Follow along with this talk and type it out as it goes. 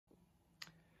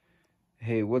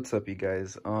Hey, what's up, you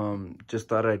guys? Just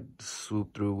thought I'd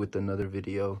swoop through with another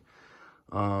video,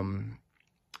 showing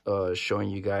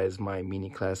you guys my mini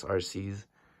class RCs.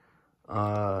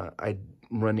 I'm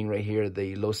running right here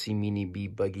the Losi Mini B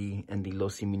buggy and the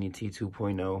Losi Mini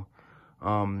T2.0.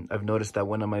 I've noticed that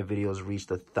one of my videos reached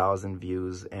 1,000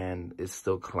 views and it's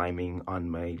still climbing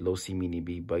on my Losi Mini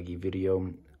B buggy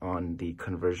video, on the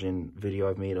conversion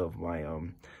video I've made of my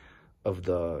of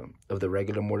the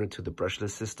regular motor to the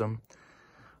brushless system.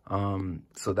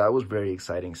 So that was very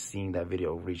exciting, seeing that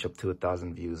video reach up to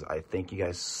 1,000 views. I thank you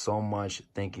guys so much.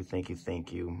 Thank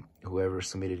you. Whoever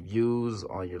submitted views,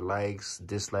 all your likes,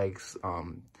 dislikes,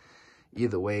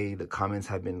 either way, the comments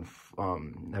have been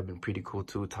pretty cool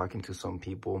too, talking to some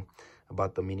people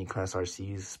about the mini class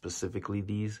RCs, specifically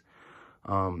these.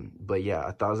 But yeah,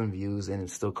 1,000 views and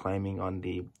it's still climbing on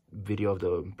the video of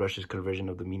the brushless conversion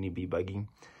of the Mini B buggy.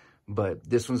 But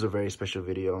this one's a very special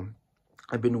video.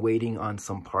 I've been waiting on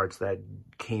some parts that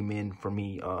came in for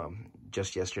me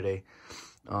just yesterday.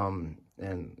 And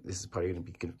this is probably going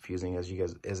to be confusing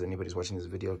as anybody's watching this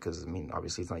video, because I mean,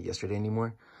 obviously it's not yesterday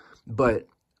anymore. But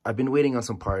I've been waiting on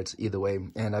some parts either way,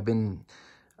 and I've been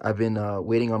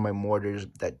waiting on my mortars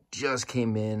that just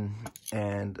came in,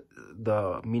 and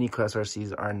the mini class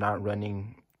RCs are not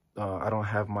running. I don't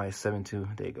have my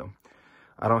 7.2. There you go.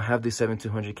 I don't have the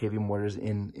 7200 kV mortars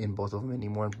in both of them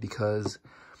anymore, because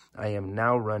I am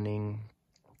now running,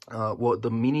 well, the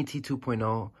Mini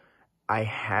T2.0, I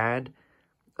had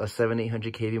a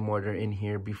 7800 kV motor in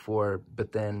here before,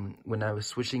 but then when I was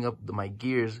switching up my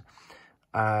gears,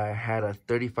 I had a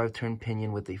 35 turn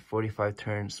pinion with a 45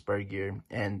 turn spur gear,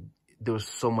 and there was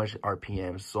so much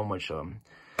RPM, so much,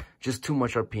 just too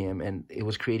much RPM, and it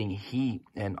was creating heat,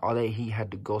 and all that heat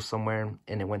had to go somewhere,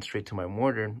 and it went straight to my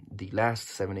mortar, the last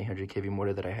 7800 kV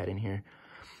motor that I had in here.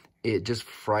 It just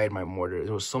fried my mortar.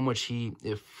 There was so much heat,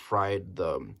 it fried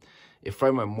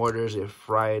my mortars, it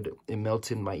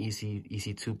melted my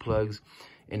EC2 plugs,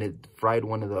 and it fried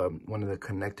one of the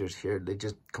connectors here. They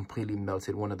just completely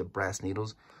melted one of the brass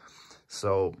needles.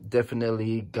 So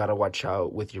definitely gotta watch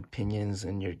out with your pinions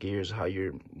and your gears, how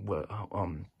you're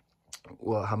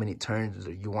how many turns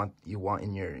you want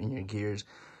in your gears.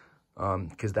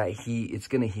 Because that heat, it's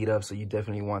gonna heat up, so you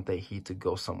definitely want that heat to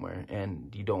go somewhere,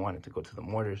 and you don't want it to go to the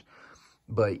mortars.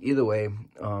 But either way,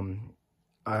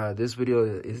 this video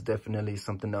is definitely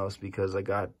something else, because I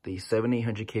got the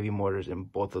 7800 kV mortars in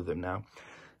both of them now,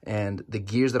 and the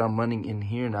gears that I'm running in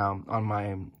here now on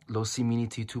my Losi Mini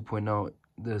T2.0,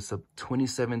 there's a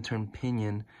 27 turn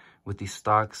pinion with the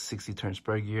stock 60 turn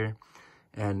spur gear,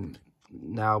 and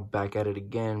now back at it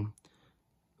again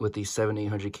with the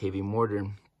 7800 kV mortar.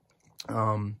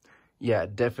 Yeah,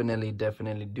 definitely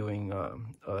doing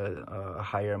a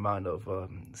higher amount of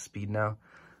speed now.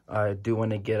 I do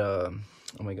want to get a,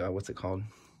 oh my god, what's it called,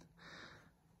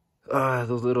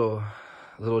 those little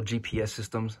GPS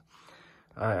systems.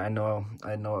 I know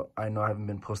I haven't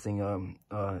been posting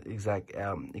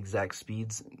exact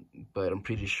speeds, but I'm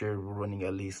pretty sure we're running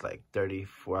at least like 30,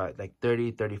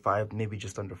 35, maybe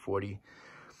just under 40.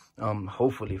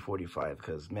 Hopefully 45,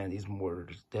 because man, these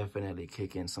mortars definitely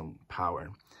kick in some power.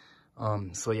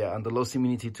 So yeah, on the Losi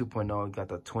Mini T2.0, I got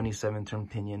the 27 turn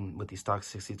pinion with the stock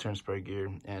 60 turn spur gear,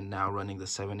 and now running the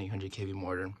 7800 kV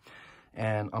mortar.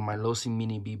 And on my Losi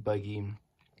Mini B buggy,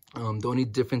 the only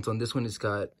difference on this one, it's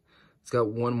got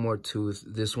one more tooth.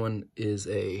 This one is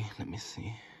a, let me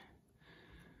see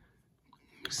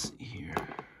here,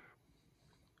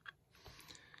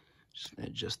 just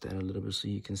adjust that a little bit so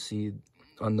you can see.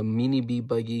 On the Mini B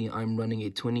buggy, I'm running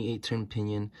a 28 turn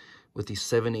pinion with the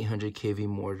 7800 kV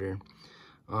mortar,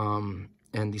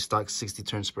 and the stock 60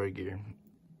 turn spur gear.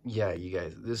 Yeah, you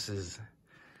guys, this is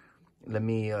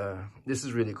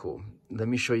really cool. Let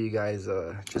me show you guys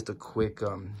just a quick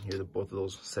here, both of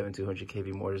those 7200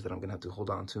 kV mortars that I'm gonna have to hold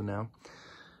on to now.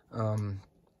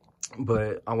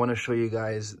 But I want to show you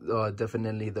guys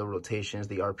definitely the rotations,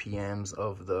 the RPMs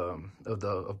of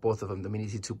both of them, the Mini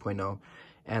T2.0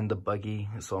 and the buggy.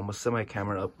 So I'm gonna set my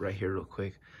camera up right here real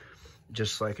quick,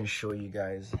 just so I can show you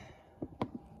guys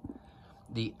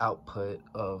the output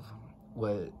of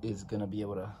what is gonna be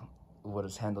able to, what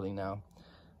it's handling now.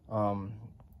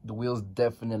 The wheels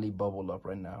definitely bubble up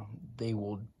right now. They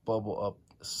will bubble up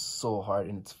so hard,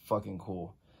 and it's fucking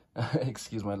cool.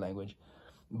 Excuse my language,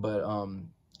 but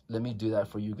let me do that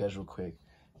for you guys real quick.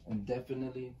 And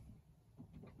definitely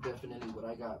what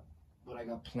I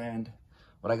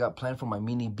got planned for my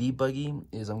Mini B buggy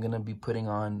is I'm gonna be putting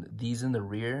on these in the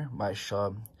rear,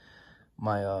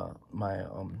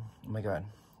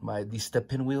 these step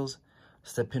pin wheels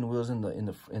in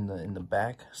the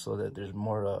back, so that there's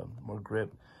more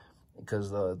grip. because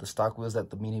the stock wheels that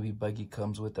the Mini B buggy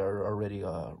comes with are already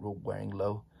wearing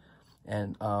low.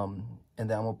 And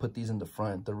then I'm gonna put these in the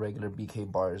front, the regular BK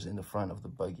bars in the front of the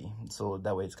buggy, so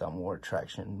that way it's got more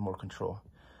traction, more control.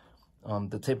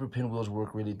 The taper pin wheels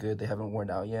work really good. They haven't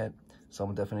worn out yet, so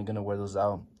I'm definitely gonna wear those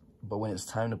out. But when it's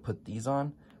time to put these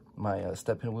on, my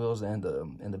step pin wheels and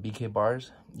the BK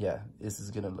bars, yeah, this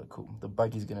is gonna look cool. The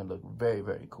buggy's gonna look very,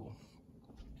 very cool.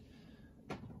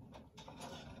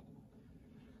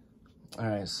 All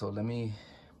right, so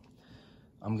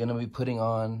I'm gonna be putting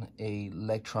on a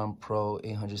Electron Pro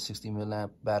 860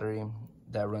 milliamp battery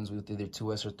that runs with either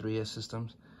 2S or 3S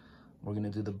systems. We're gonna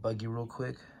do the buggy real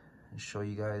quick and show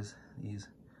you guys these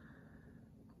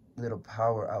little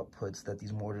power outputs that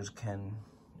these motors can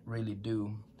really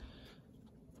do.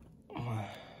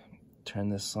 Turn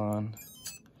this on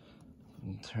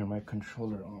and turn my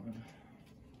controller on.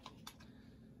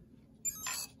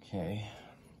 Okay.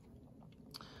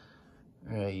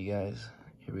 All right, you guys,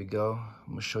 here we go. I'm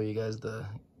gonna show you guys the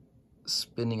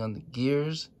spinning on the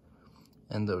gears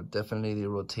and definitely the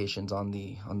rotations on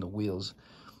the wheels.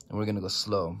 And we're gonna go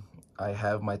slow. I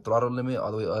have my throttle limit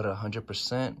all the way up at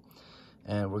 100%,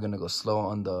 and we're gonna go slow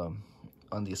on the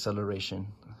acceleration.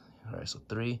 All right, so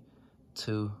 3,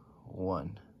 2,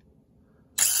 1.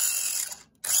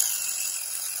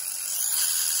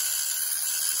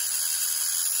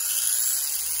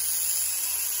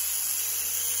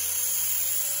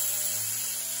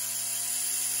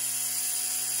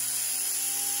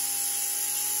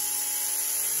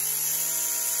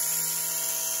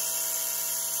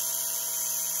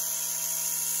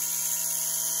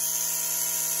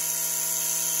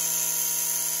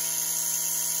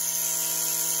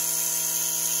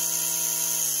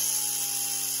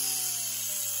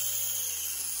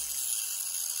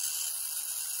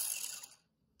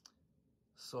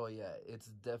 So yeah, it's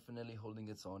definitely holding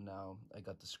its own now. I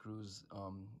got the screws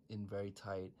in very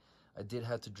tight. I did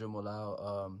have to Dremel out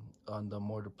on the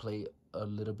mortar plate a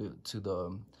little bit to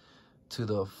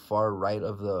the far right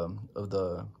of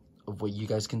what you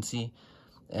guys can see,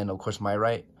 and of course my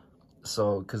right.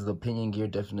 So because the pinion gear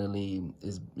definitely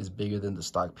is bigger than the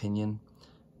stock pinion,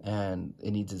 and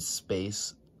it needs its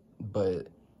space. But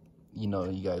you know,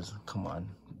 you guys, come on,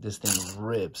 this thing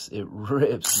rips. It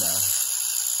rips now.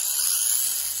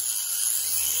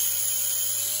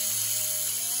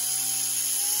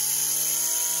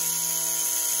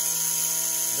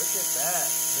 Look at that.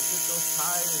 Look at those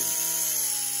tires.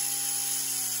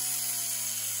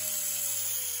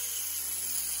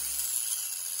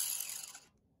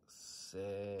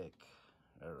 Sick.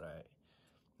 All right.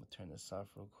 I'm going to turn this off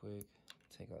real quick.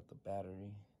 Take out the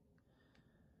battery.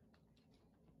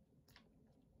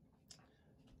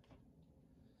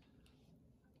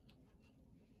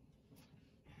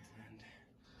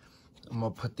 I'm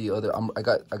gonna put the other. I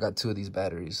got 2 of these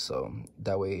batteries, so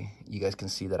that way you guys can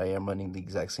see that I am running the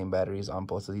exact same batteries on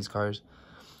both of these cars.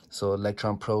 So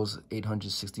Electron Pro's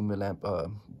 860 milliamp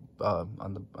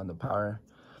on the power.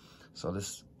 So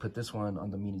let's put this one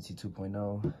on the Mini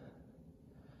T2.0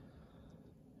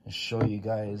 and show you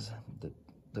guys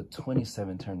the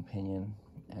 27 turn pinion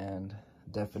and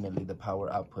definitely the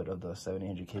power output of the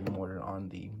 700 kV motor on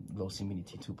the Losi Mini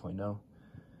T2.0.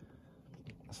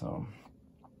 So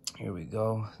here we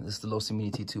go. This is the Losi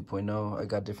Mini T2.0. I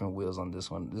got different wheels on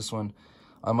this one. This one,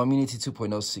 on my Mini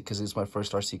T2.0, because it's my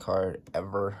first RC car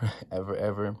ever,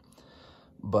 ever.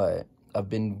 But I've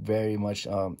been very much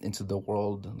into the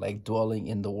world, like dwelling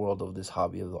in the world of this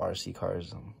hobby of the RC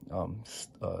cars.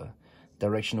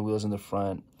 Directional wheels in the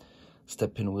front,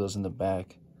 step pin wheels in the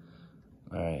back.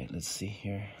 All right, let's see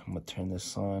here. I'm gonna turn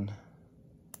this on.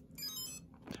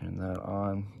 Turn that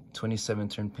on. 27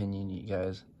 turn pinion, you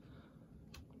guys.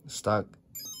 Stock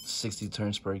 60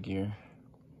 turn spur gear.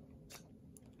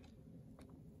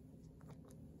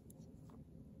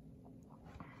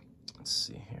 Let's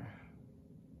see here.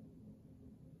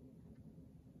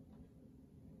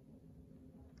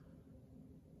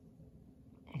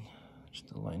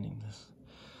 Just aligning this.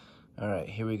 All right,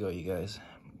 here we go, you guys.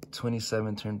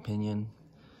 27 turn pinion,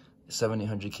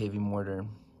 7800 kV motor.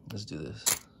 Let's do this.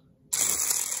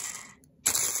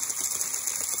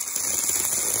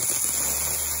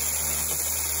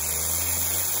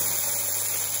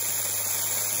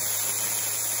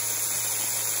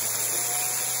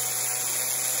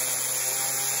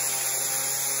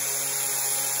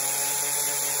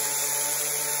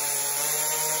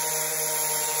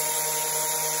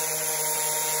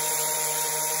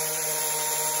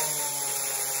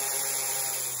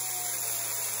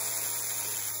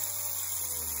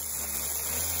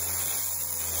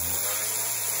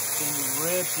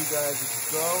 Ripped, you guys,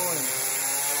 it's going.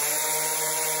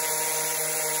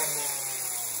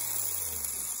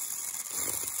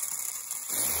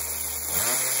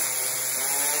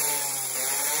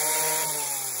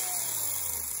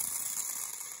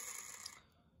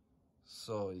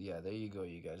 there you go,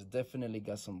 you guys. Definitely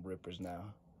got some rippers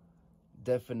now.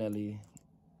 Definitely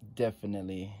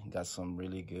got some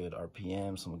really good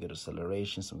RPM, some good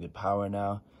acceleration, some good power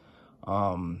now.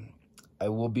 I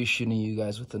will be shooting you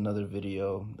guys with another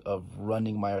video of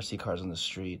running my RC cars on the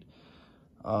street.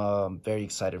 Very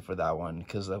excited for that one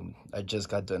because I just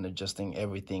got done adjusting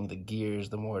everything, the gears,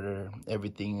 the motor,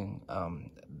 everything,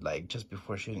 like just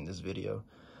before shooting this video.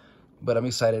 But I'm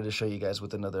excited to show you guys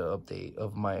with another update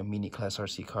of my mini class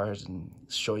RC cars and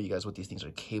show you guys what these things are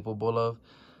capable of.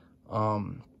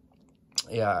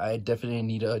 Yeah, I definitely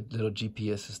need a little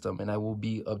GPS system, and I will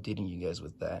be updating you guys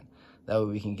with that. That way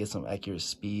we can get some accurate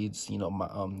speeds, you know,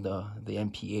 the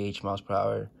MPH, miles per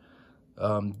hour.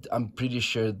 I'm pretty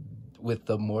sure with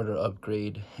the motor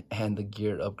upgrade and the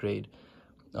gear upgrade,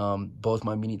 both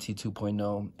my Mini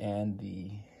T2.0 and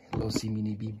the Losi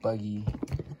Mini B buggy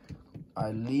are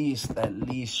at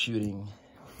least shooting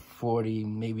 40,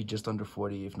 maybe just under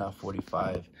 40, if not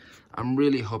 45. I'm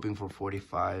really hoping for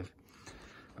 45.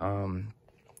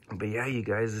 But yeah, you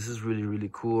guys, this is really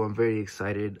cool. I'm very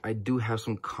excited. I do have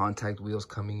some contact wheels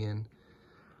coming in,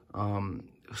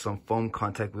 some foam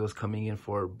contact wheels coming in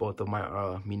for both of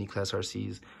my mini class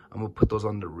RCs. I'm gonna put those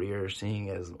on the rear, seeing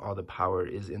as all the power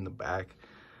is in the back.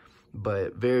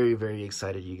 But very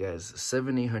excited, you guys.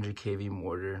 7800 kV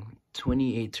motor,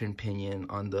 28 turn pinion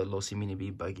on the Losi Mini B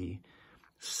buggy,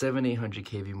 7800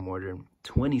 kV motor,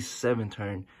 27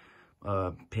 turn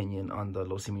pinion on the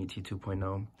Losi Mini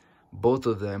T2.0. Both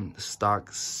of them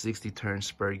stock 60 turn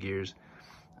spur gears.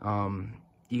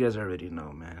 You guys already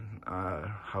know, man,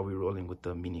 how we rolling with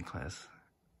the mini class.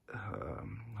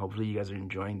 Hopefully you guys are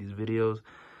enjoying these videos,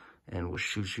 and we'll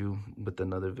shoot you with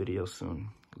another video soon.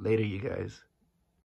 Later, you guys.